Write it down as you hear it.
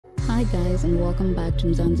Hi guys, and welcome back to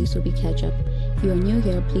Mzansi Soapie CatchUp. If you are new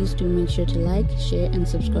here, please do make sure to like, share and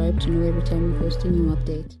subscribe to know every time we post a new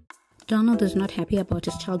update. Donald is not happy about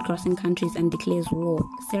his child crossing countries and declares war.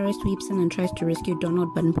 Sarah sweeps in and tries to rescue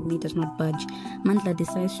Donald, but Mpumi does not budge. Mandla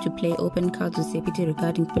decides to play open cards with Sepiti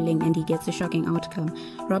regarding bullying, and he gets a shocking outcome.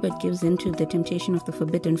 Robert gives in to the temptation of the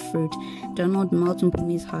forbidden fruit. Donald melts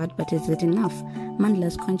Mpumi's heart, but is it enough?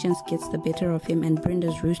 Mandla's conscience gets the better of him, and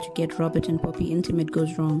Brenda's ruse to get Robert and Poppy intimate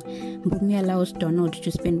goes wrong. Mpumi allows Donald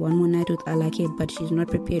to spend one more night with Alake, but she's not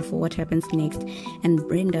prepared for what happens next, and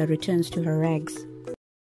Brenda returns to her rags.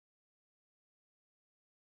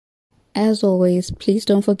 As always, please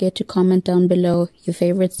don't forget to comment down below your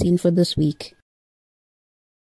favorite scene for this week.